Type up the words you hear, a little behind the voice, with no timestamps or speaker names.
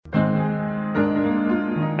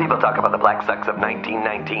People talk about the Black Sox of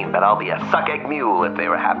 1919, but I'll be a suck-egg mule if they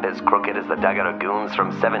were half as crooked as the dugout goons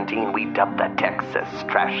from 17 we dubbed the Texas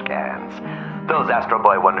Trash Cans. Those Astro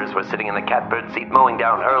Boy wonders were sitting in the catbird seat mowing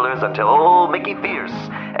down hurlers until old Mickey Fierce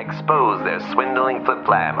exposed their swindling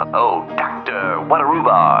flip-flam. Oh, doctor, what a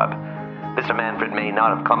rhubarb! Mr. Manfred may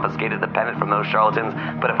not have confiscated the pennant from those charlatans,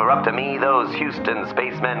 but if it were up to me, those Houston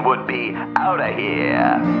spacemen would be out of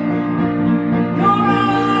here.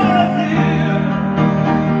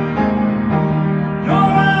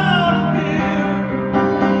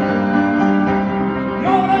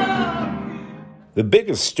 The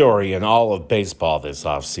biggest story in all of baseball this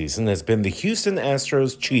offseason has been the Houston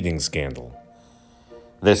Astros cheating scandal.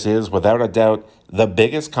 This is, without a doubt, the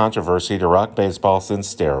biggest controversy to rock baseball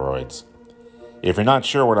since steroids. If you're not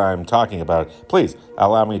sure what I'm talking about, please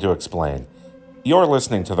allow me to explain. You're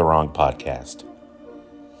listening to the wrong podcast.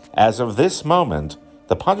 As of this moment,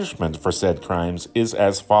 the punishment for said crimes is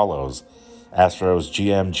as follows. Astros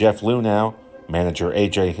GM Jeff Luhnow, manager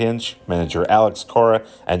AJ Hinch, manager Alex Cora,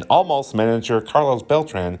 and almost manager Carlos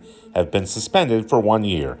Beltran have been suspended for 1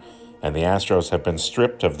 year, and the Astros have been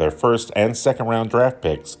stripped of their first and second round draft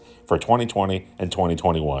picks for 2020 and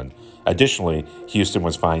 2021. Additionally, Houston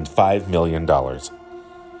was fined $5 million.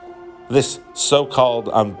 This so-called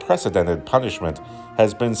unprecedented punishment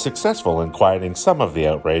has been successful in quieting some of the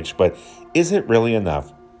outrage, but is it really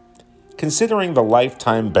enough? Considering the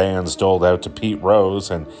lifetime bans doled out to Pete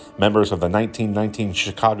Rose and members of the 1919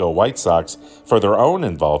 Chicago White Sox for their own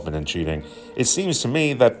involvement in cheating, it seems to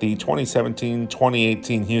me that the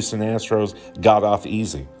 2017-2018 Houston Astros got off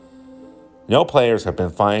easy. No players have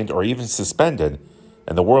been fined or even suspended,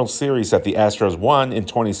 and the World Series that the Astros won in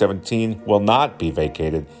 2017 will not be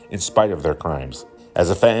vacated in spite of their crimes.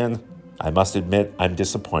 As a fan, I must admit I'm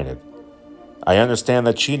disappointed. I understand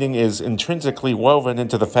that cheating is intrinsically woven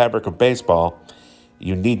into the fabric of baseball.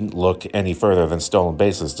 You needn't look any further than stolen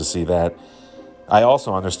bases to see that. I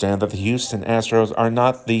also understand that the Houston Astros are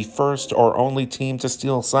not the first or only team to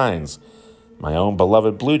steal signs. My own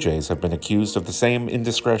beloved Blue Jays have been accused of the same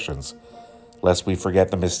indiscretions, lest we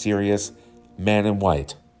forget the mysterious man in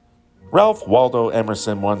white. Ralph Waldo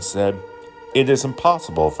Emerson once said, "It is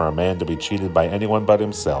impossible for a man to be cheated by anyone but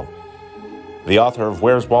himself." The author of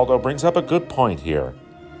Where's Waldo brings up a good point here.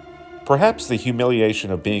 Perhaps the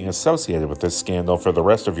humiliation of being associated with this scandal for the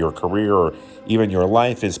rest of your career or even your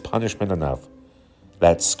life is punishment enough.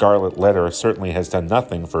 That scarlet letter certainly has done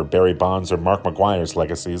nothing for Barry Bonds or Mark McGwire's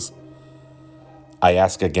legacies. I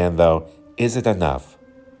ask again, though, is it enough?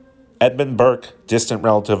 Edmund Burke, distant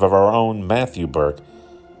relative of our own Matthew Burke,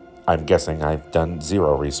 I'm guessing I've done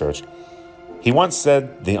zero research, he once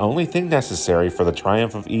said, "The only thing necessary for the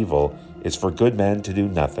triumph of evil is for good men to do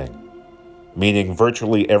nothing," meaning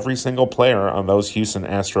virtually every single player on those Houston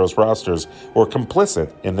Astros rosters were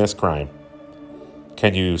complicit in this crime.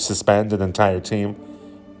 Can you suspend an entire team?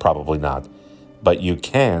 Probably not, but you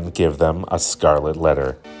can give them a scarlet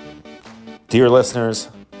letter. Dear listeners,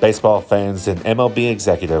 baseball fans, and MLB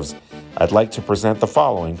executives, I'd like to present the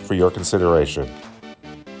following for your consideration.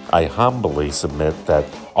 I humbly submit that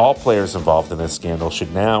all players involved in this scandal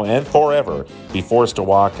should now and forever be forced to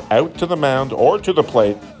walk out to the mound or to the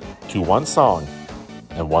plate to one song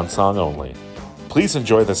and one song only. Please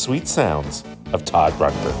enjoy the sweet sounds of Todd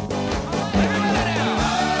Rundgren.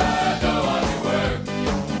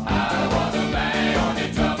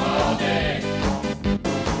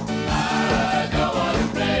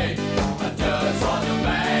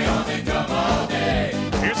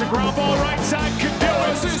 Here's a ground ball right side, could do it.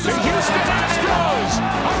 The Houston Astros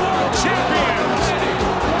are world champions.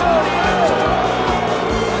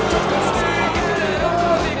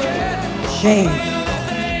 Shame.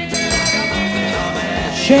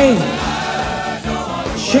 Shame.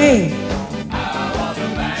 Shame.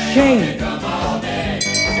 Shame.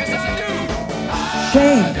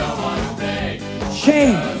 Shame.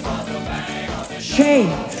 Shame.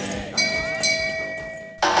 Shame.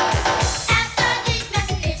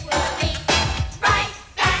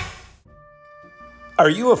 Are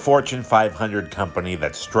you a Fortune 500 company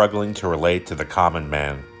that's struggling to relate to the common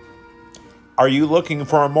man? Are you looking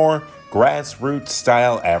for a more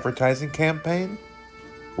grassroots-style advertising campaign?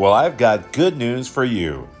 Well, I've got good news for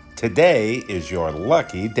you. Today is your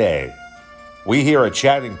lucky day. We here at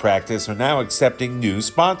Chatting Practice are now accepting new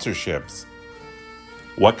sponsorships.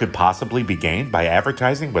 What could possibly be gained by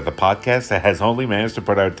advertising with a podcast that has only managed to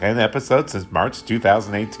put out 10 episodes since March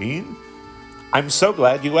 2018? I'm so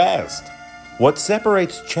glad you asked. What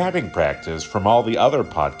separates Chatting Practice from all the other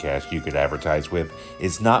podcasts you could advertise with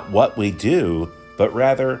is not what we do, but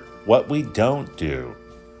rather what we don't do.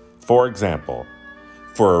 For example,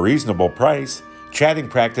 for a reasonable price, Chatting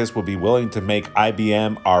Practice will be willing to make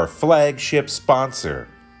IBM our flagship sponsor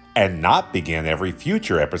and not begin every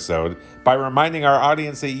future episode by reminding our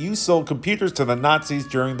audience that you sold computers to the Nazis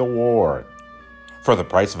during the war. For the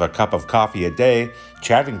price of a cup of coffee a day,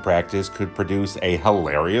 Chatting Practice could produce a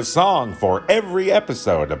hilarious song for every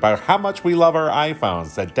episode about how much we love our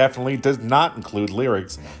iPhones that definitely does not include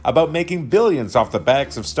lyrics about making billions off the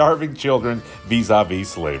backs of starving children vis-a-vis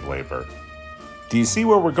slave labor. Do you see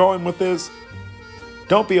where we're going with this?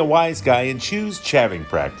 Don't be a wise guy and choose Chatting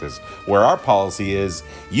Practice, where our policy is,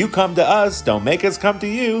 you come to us, don't make us come to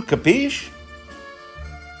you, capiche?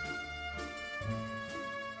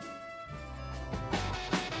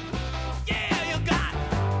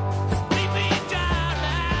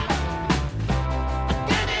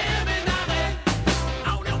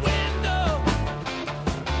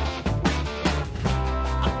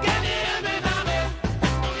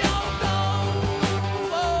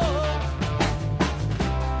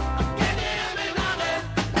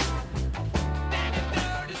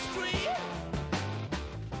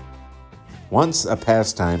 Once a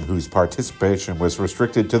pastime whose participation was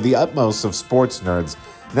restricted to the utmost of sports nerds,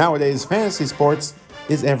 nowadays fantasy sports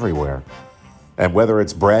is everywhere. And whether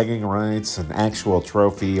it's bragging rights, an actual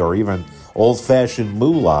trophy, or even old-fashioned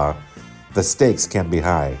moolah, the stakes can be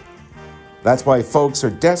high. That's why folks are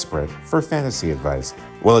desperate for fantasy advice.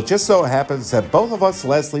 Well, it just so happens that both of us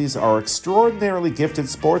Leslies are extraordinarily gifted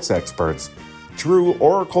sports experts, true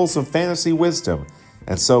oracles of fantasy wisdom,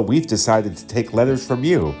 and so we've decided to take letters from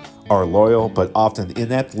you, our loyal but often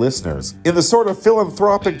inept listeners, in the sort of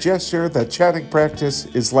philanthropic gesture that Chatting Practice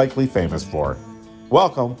is likely famous for.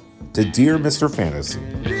 Welcome to Dear Mr. Fantasy.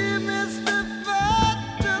 Dear Mr.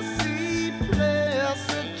 Fantasy, play us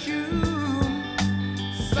a tune,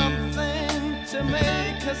 something to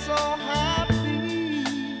make us all happy.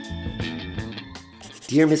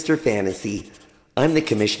 Dear Mr. Fantasy, I'm the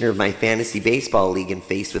commissioner of my fantasy baseball league and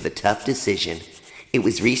faced with a tough decision. It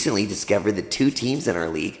was recently discovered that two teams in our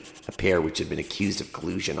league, a pair which had been accused of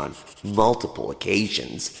collusion on multiple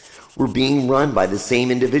occasions, were being run by the same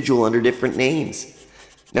individual under different names.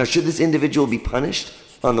 Now, should this individual be punished?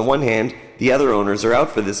 On the one hand, the other owners are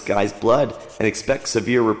out for this guy's blood and expect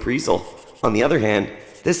severe reprisal. On the other hand,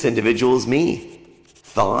 this individual is me.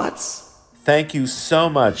 Thoughts? Thank you so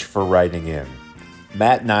much for writing in.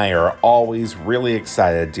 Matt and I are always really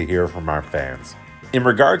excited to hear from our fans. In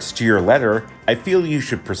regards to your letter, I feel you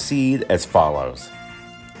should proceed as follows.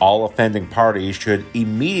 All offending parties should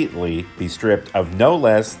immediately be stripped of no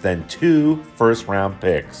less than 2 first-round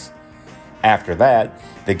picks. After that,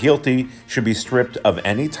 the guilty should be stripped of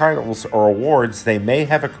any titles or awards they may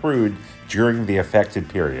have accrued during the affected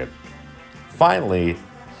period. Finally,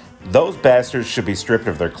 those bastards should be stripped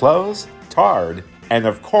of their clothes, tarred, and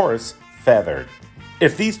of course, feathered.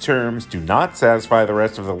 If these terms do not satisfy the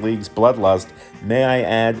rest of the league's bloodlust, may I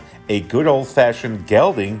add, a good old-fashioned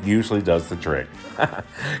gelding usually does the trick.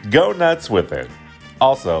 Go nuts with it.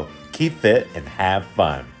 Also, keep fit and have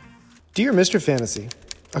fun. Dear Mr. Fantasy,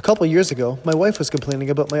 a couple years ago, my wife was complaining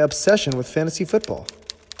about my obsession with fantasy football.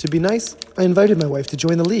 To be nice, I invited my wife to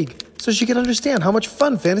join the league so she could understand how much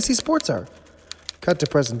fun fantasy sports are. Cut to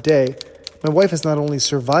present day, my wife is not only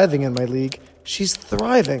surviving in my league, she's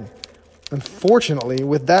thriving. Unfortunately,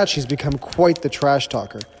 with that, she's become quite the trash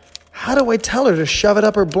talker. How do I tell her to shove it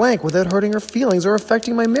up her blank without hurting her feelings or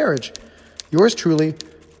affecting my marriage? Yours truly,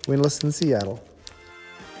 Winless in Seattle.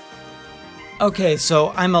 Okay,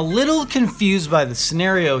 so I'm a little confused by the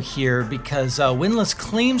scenario here because Winless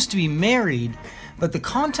claims to be married, but the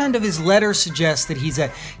content of his letter suggests that he's a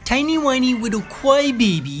tiny whiny little cry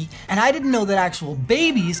baby, and I didn't know that actual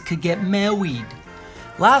babies could get married.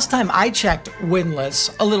 Last time I checked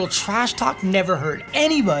Winless, a little trash talk never hurt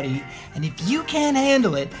anybody, and if you can't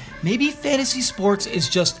handle it, maybe fantasy sports is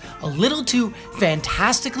just a little too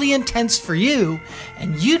fantastically intense for you,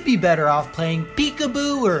 and you'd be better off playing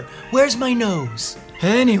Peekaboo or Where's My Nose?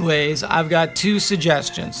 Anyways, I've got 2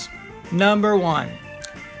 suggestions. Number 1,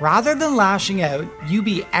 rather than lashing out, you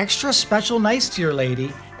be extra special nice to your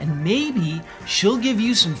lady, and maybe she'll give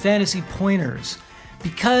you some fantasy pointers.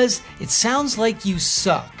 Because it sounds like you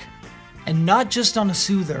suck, and not just on a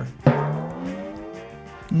soother.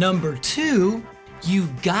 Number 2, you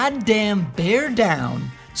goddamn bear down.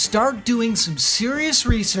 Start doing some serious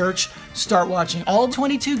research, start watching all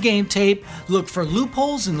 22 game tape, look for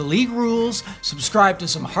loopholes in the league rules, subscribe to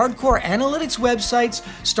some hardcore analytics websites,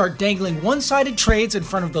 start dangling one-sided trades in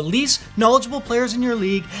front of the least knowledgeable players in your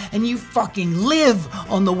league, and you fucking live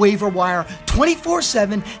on the waiver wire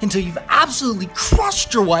 24/7 until you've absolutely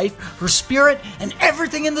crushed your wife, her spirit, and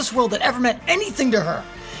everything in this world that ever meant anything to her.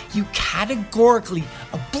 you categorically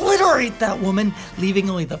obliterate that woman, leaving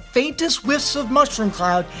only the faintest whiffs of mushroom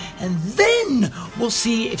cloud, and then we'll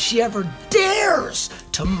see if she ever dares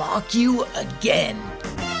to mock you again.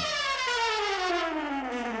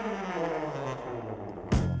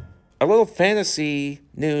 A little fantasy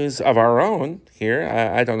news of our own here.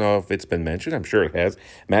 I don't know if it's been mentioned. I'm sure it has.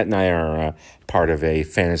 Matt and I are part of a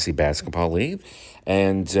fantasy basketball league.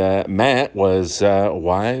 And Matt was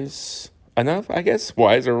wise enough, I guess.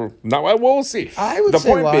 Wise or not. We'll see. I would the say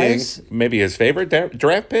point wise. being, maybe his favorite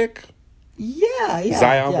draft pick, Zion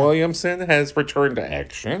yeah. Williamson, has returned to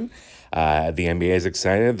action. The NBA is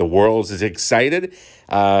excited. The world is excited.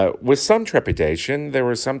 With some trepidation, there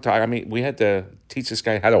was some talk. I mean, we had to teach this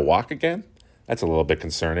guy how to walk again. That's a little bit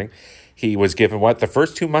concerning. He was given, the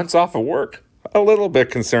first 2 months off of work? A little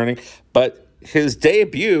bit concerning. But his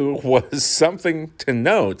debut was something to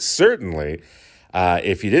note, certainly.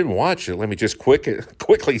 If you didn't watch it, let me just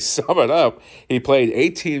quickly sum it up. He played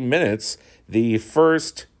 18 minutes, the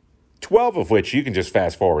first 12 of which you can just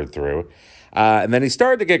fast forward through. And then he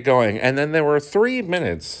started to get going, and then there were 3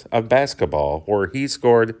 minutes of basketball where he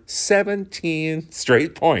scored 17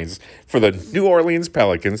 straight points for the New Orleans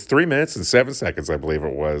Pelicans, 3 minutes and 7 seconds, I believe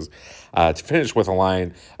it was, to finish with a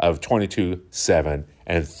line of 22, 7,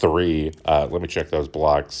 and 3. Let me check those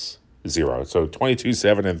blocks. 0. So 22,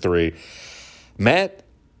 7, and 3. Matt,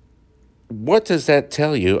 what does that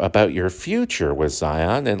tell you about your future with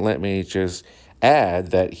Zion? And let me just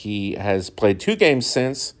add that he has played 2 games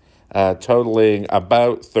since, totaling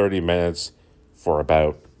about 30 minutes for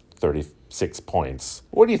about 36 points.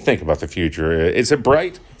 What do you think about the future? Is it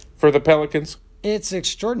bright for the Pelicans? It's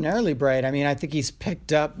extraordinarily bright. I mean, I think he's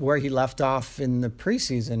picked up where he left off in the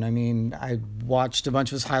preseason. I mean, I watched a bunch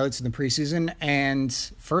of his highlights in the preseason, and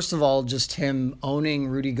first of all, just him owning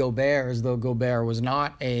Rudy Gobert as though Gobert was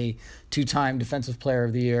not a 2-time Defensive Player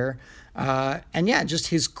of the Year. And yeah, just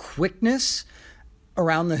his quickness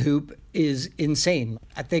around the hoop is insane.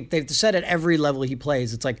 I think they've said at every level he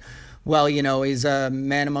plays, it's like, well, he's a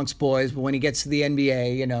man amongst boys, but when he gets to the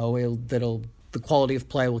NBA, the quality of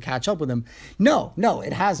play will catch up with him. No,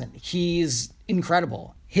 it hasn't. He's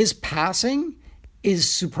incredible. His passing is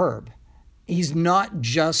superb. He's not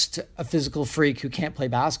just a physical freak who can't play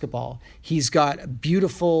basketball. He's got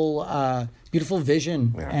beautiful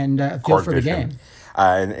vision and feel for the game.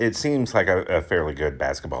 And it seems like a fairly good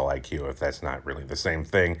basketball IQ, if that's not really the same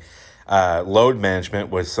thing. Load management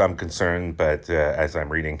was some concern, but as I'm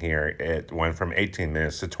reading here, it went from 18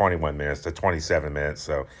 minutes to 21 minutes to 27 minutes.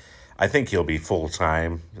 So I think he'll be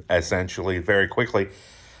full-time, essentially, very quickly.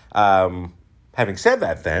 Having said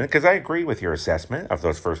that, then, because I agree with your assessment of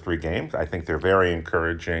those first 3 games, I think they're very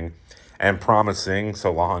encouraging and promising, so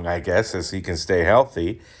long, I guess, as he can stay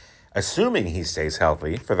healthy. Assuming he stays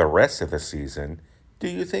healthy for the rest of the season, do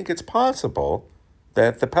you think it's possible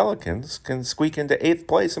that the Pelicans can squeak into 8th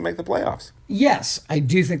place and make the playoffs? Yes, I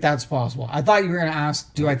do think that's possible. I thought you were going to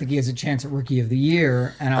ask, do I think he has a chance at Rookie of the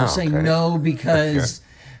Year? And I was saying no because... Okay.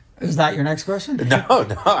 Is that your next question? No, I'm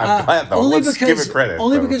glad though. Let's give it credit.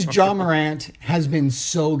 Only because John Morant has been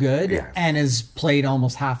so good and has played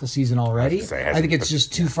almost half a season already. I think it's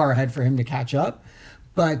just too far ahead for him to catch up.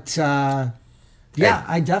 But I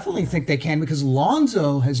definitely think they can because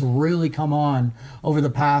Lonzo has really come on over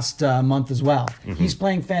the past month as well. Mm-hmm. He's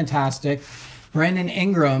playing fantastic. Brandon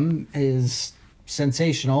Ingram is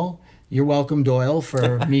sensational. You're welcome, Doyle,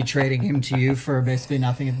 for me trading him to you for basically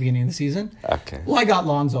nothing at the beginning of the season. Okay. Well, I got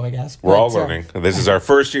Lonzo, I guess. We're all learning. This is our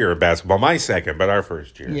first year of basketball. My second, but our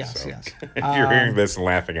first year. Yes. If you're hearing this and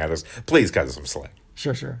laughing at us, please cut us some slack.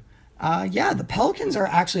 Sure. The Pelicans are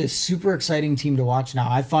actually a super exciting team to watch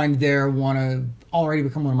now. I find they're already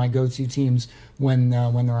become one of my go-to teams when they're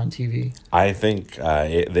on TV. I think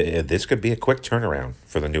this could be a quick turnaround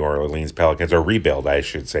for the New Orleans Pelicans, or rebuild, I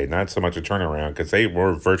should say. Not so much a turnaround because they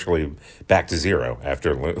were virtually back to zero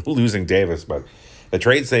after losing Davis. But the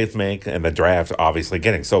trades they've made and the draft, obviously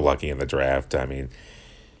getting so lucky in the draft. I mean,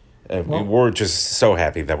 we're just so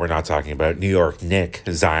happy that we're not talking about New York Knick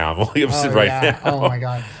Zion Williamson now. Oh, my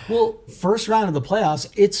God. Well, first round of the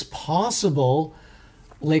playoffs, it's possible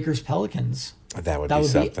Lakers-Pelicans. That would be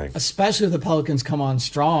something. Especially if the Pelicans come on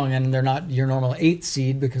strong and they're not your normal 8th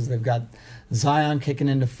seed because they've got Zion kicking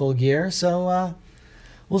into full gear. So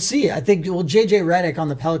we'll see. I think, J.J. Redick on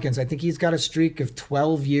the Pelicans, I think he's got a streak of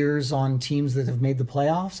 12 years on teams that have made the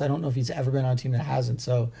playoffs. I don't know if he's ever been on a team that hasn't.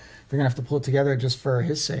 So they're going to have to pull it together just for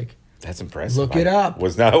his sake. That's impressive. Look it up.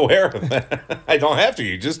 Was not aware of that. I don't have to.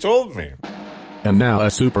 You just told me. And now a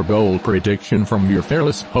Super Bowl prediction from your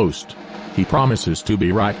fearless host. He promises to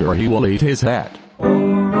be right or he will eat his hat. Oh,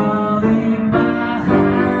 all in my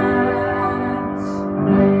hands.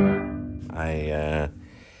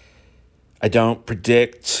 I don't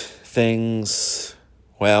predict things.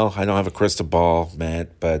 Well, I don't have a crystal ball,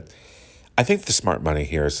 Matt, but I think the smart money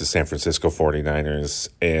here is the San Francisco 49ers,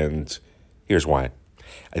 and here's why.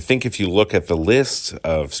 I think if you look at the list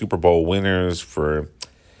of Super Bowl winners for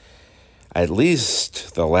at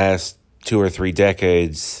least the last 2 or 3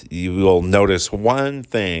 decades, you will notice one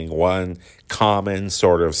thing, one common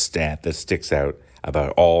sort of stat that sticks out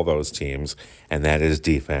about all those teams, and that is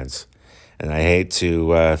defense. And I hate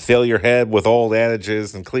to fill your head with old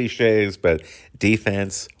adages and cliches, but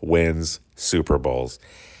defense wins Super Bowls.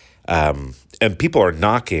 And people are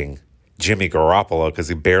knocking Jimmy Garoppolo because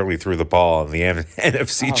he barely threw the ball in the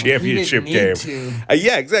NFC Championship game.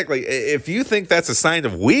 Yeah, exactly. If you think that's a sign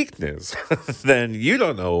of weakness, then you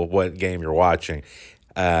don't know what game you're watching.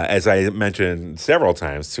 As I mentioned several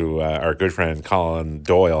times to our good friend Colin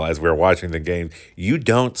Doyle as we were watching the game, you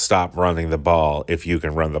don't stop running the ball if you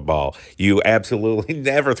can run the ball. You absolutely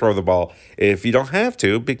never throw the ball if you don't have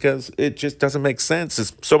to, because it just doesn't make sense.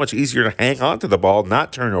 It's so much easier to hang on to the ball,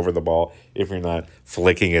 not turn over the ball if you're not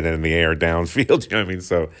flicking it in the air downfield. You know what I mean?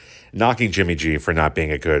 So knocking Jimmy G for not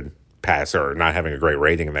being a good passer or not having a great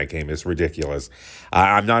rating in that game is ridiculous.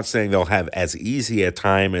 I'm not saying they'll have as easy a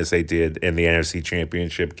time as they did in the NFC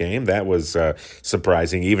Championship game. That was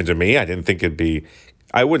surprising even to me. I didn't think it'd be,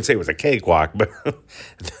 I wouldn't say it was a cakewalk, but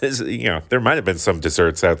there might have been some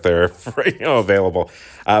desserts out there for, available.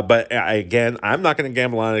 But again, I'm not going to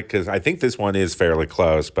gamble on it because I think this one is fairly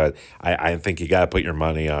close, but I think you got to put your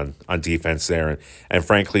money on defense there. And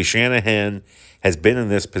frankly, Shanahan has been in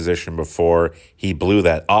this position before. He blew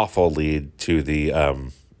that awful lead to the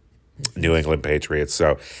New England Patriots.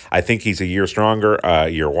 So I think he's a year stronger, a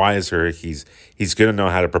year wiser. He's going to know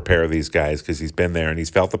how to prepare these guys because he's been there and he's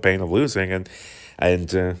felt the pain of losing. And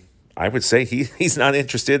I would say he's not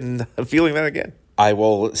interested in feeling that again. I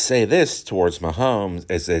will say this towards Mahomes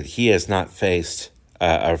is that he has not faced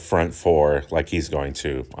a front four like he's going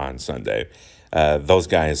to on Sunday. Those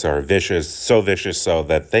guys are vicious so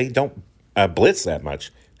that they don't blitz that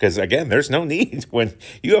much because, again, there's no need. When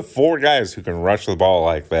you have 4 guys who can rush the ball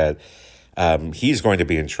like that, he's going to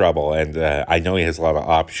be in trouble. And I know he has a lot of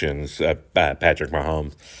options, Patrick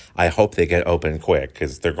Mahomes. I hope they get open quick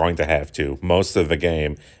because they're going to have to most of the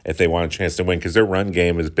game if they want a chance to win, because their run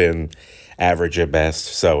game has been average at best.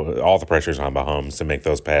 So all the pressure's on Mahomes to make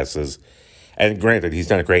those passes. And granted, he's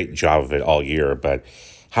done a great job of it all year, but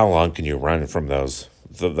how long can you run from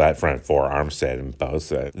that front four, Armstead and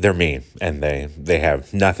Bosa? They're mean, and they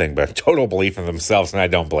have nothing but total belief in themselves, and I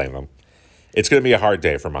don't blame them. It's going to be a hard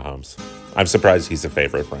day for Mahomes. I'm surprised he's a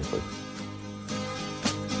favorite, frankly.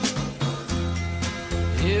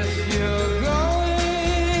 If you're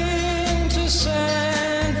going to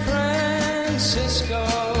San Francisco,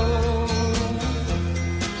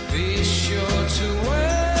 be sure to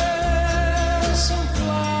wear some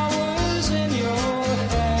flowers in your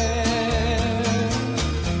hair.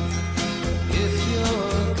 If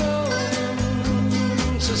you're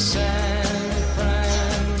going to San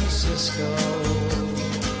Francisco,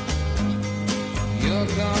 you're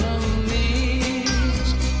gonna meet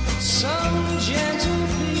some gentle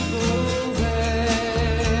people there.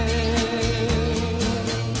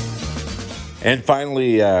 And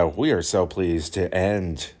finally, we are so pleased to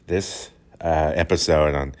end this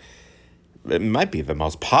episode on, it might be the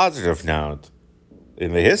most positive note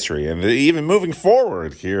in the history, and even moving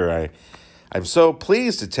forward here. I'm so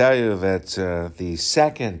pleased to tell you that the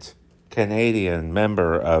second Canadian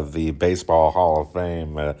member of the Baseball Hall of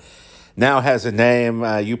Fame now has a name.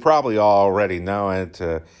 You probably already know it.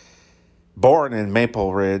 Born in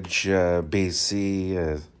Maple Ridge,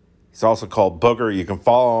 BC. He's also called Booger. You can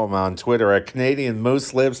follow him on Twitter at Canadian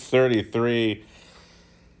Moose Lips 33.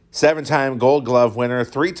 7-time Gold Glove winner,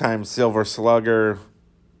 3-time Silver Slugger,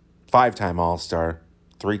 5-time All-Star,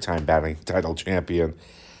 3-time batting title champion,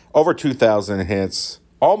 over 2,000 hits,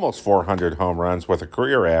 almost 400 home runs with a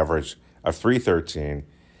career average of .313.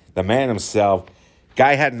 The man himself.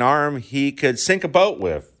 Guy had an arm he could sink a boat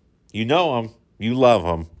with. You know him. You love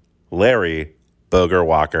him. Larry Booger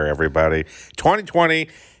Walker, everybody. 2020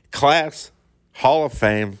 Class Hall of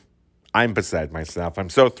Fame. I'm beside myself. I'm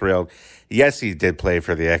so thrilled. Yes, he did play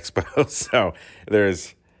for the Expos, so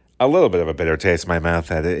there's a little bit of a bitter taste in my mouth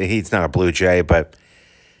that he's not a Blue Jay, but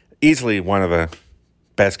easily one of the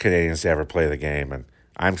best Canadians to ever play the game, and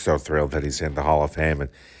I'm so thrilled that he's in the Hall of Fame, and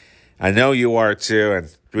I know you are too,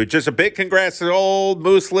 and just a big congrats to old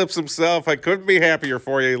Moose Lips himself. I couldn't be happier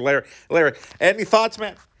for you, Larry. Any thoughts,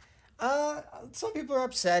 man? Some people are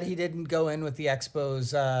upset he didn't go in with the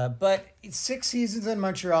Expos, but 6 seasons in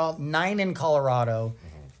Montreal, 9 in Colorado.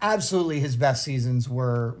 absolutely his best seasons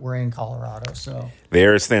were in Colorado. So The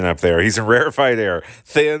air is thin up there. He's in rarefied air.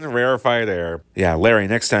 Thin, rarefied air. Yeah, Larry,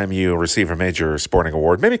 next time you receive a major sporting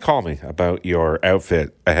award, maybe call me about your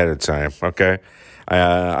outfit ahead of time, okay?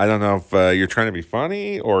 I don't know if you're trying to be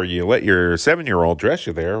funny or you let your 7-year-old dress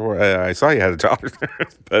you there. I saw you had a daughter,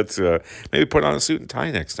 but maybe put on a suit and tie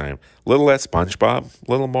next time. A little less SpongeBob,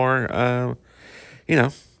 a little more,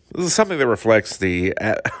 this is something that reflects the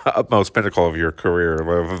utmost pinnacle of your career,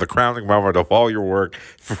 the crowning moment of all your work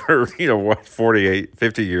for, 48,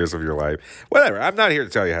 50 years of your life. Whatever. I'm not here to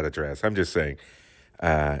tell you how to dress. I'm just saying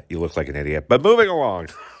you look like an idiot. But moving along.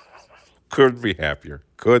 Couldn't be happier.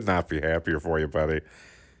 Could not be happier for you, buddy.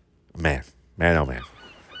 Man, oh man.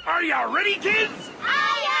 Are you ready, kids?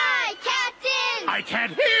 Aye, aye, Captain! I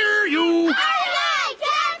can't hear you. Aye, aye,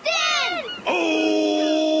 Captain! Oh!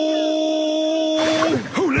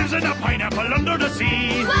 Who lives in a pineapple under the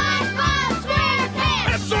sea? SpongeBob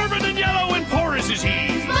SquarePants! Absorbent and yellow and porous is he.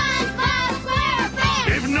 SpongeBob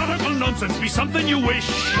SquarePants! If nautical nonsense be something you wish,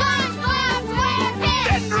 SpongeBob